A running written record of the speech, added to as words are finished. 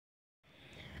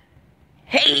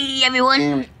Hey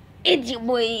everyone, it's your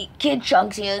boy Kid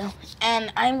Trunks here,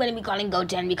 and I'm gonna be calling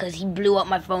Goten because he blew up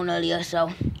my phone earlier, so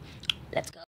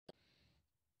let's go.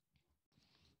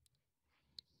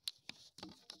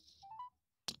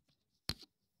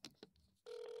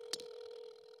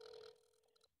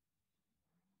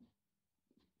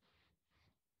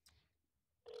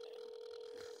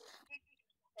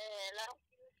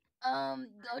 Hello?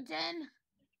 Goten?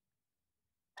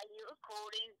 Are you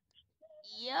recording?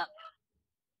 Yep.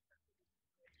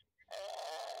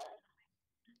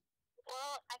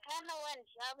 Well, I kind of went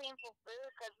shopping for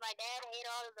food because my dad ate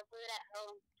all of the food at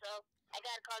home, so I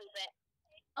gotta call you back.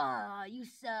 Aw, you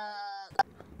suck.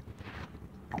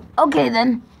 Okay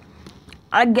then,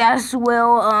 I guess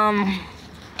we'll,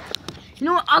 you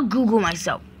know what, I'll Google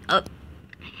myself.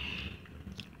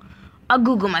 I'll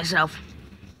Google myself.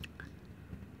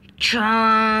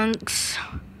 Chunks.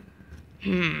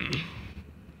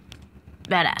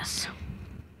 Badass.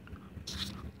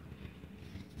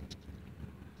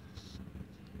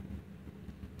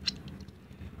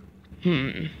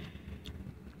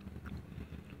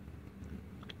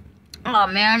 Oh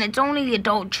man, it's only the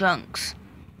adult chunks.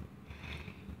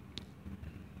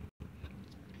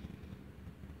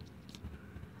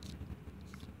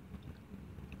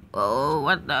 Oh,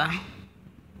 what the?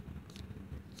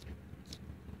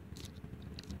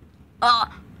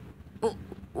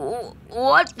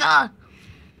 What the?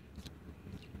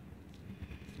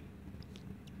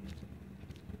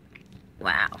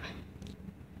 Wow.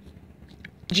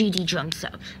 GT Trunks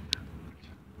sucks.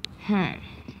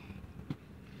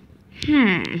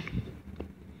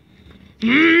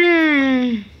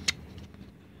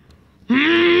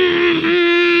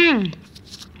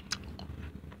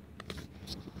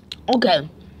 Okay.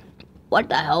 What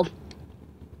the hell?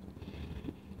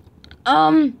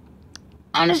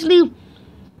 Honestly,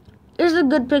 this is a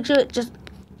good picture. Just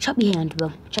chubby hands,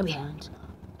 bro. Chubby hands.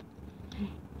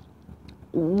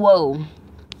 Whoa.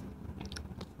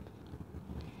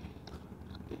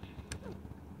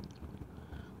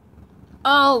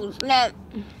 Oh, snap.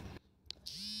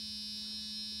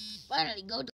 Finally,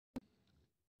 Goten.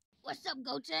 What's up,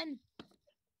 Goten?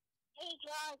 Hey,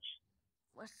 George.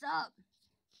 What's up?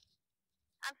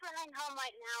 I'm flying home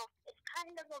right now. It's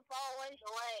kind of a far ways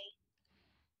away.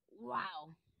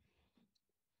 Wow.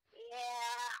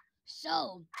 Yeah.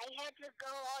 So, I had to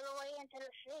go all the way into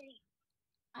the city.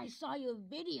 I saw your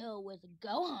video with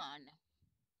Gohan.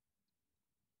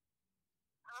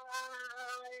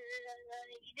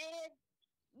 You did?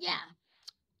 Yeah,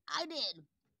 I did.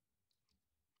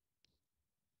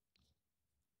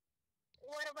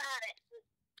 What about it?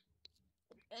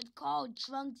 It's called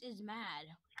Trunks is Mad.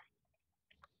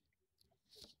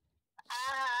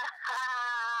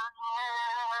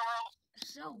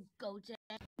 So, Goten,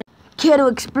 care to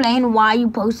explain why you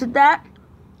posted that?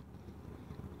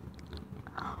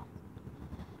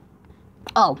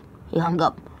 Oh, he hung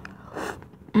up.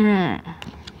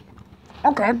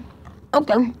 Okay.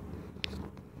 Okay.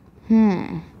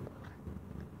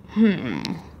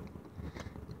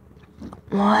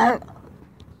 What?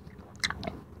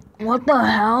 What the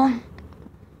hell?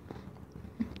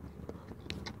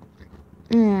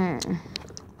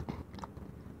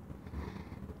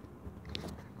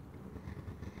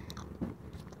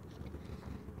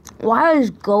 Why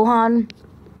is Gohan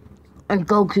and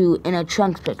Goku in a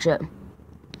Trunks picture?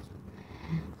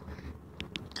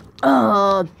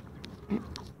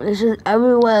 This is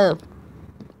everywhere.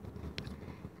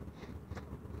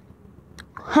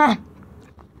 Huh.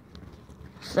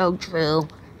 So true.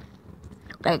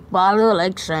 Like father,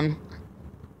 like son.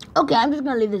 Okay, I'm just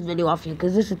gonna leave this video off here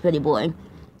because this is pretty boring.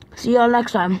 See y'all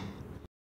next time.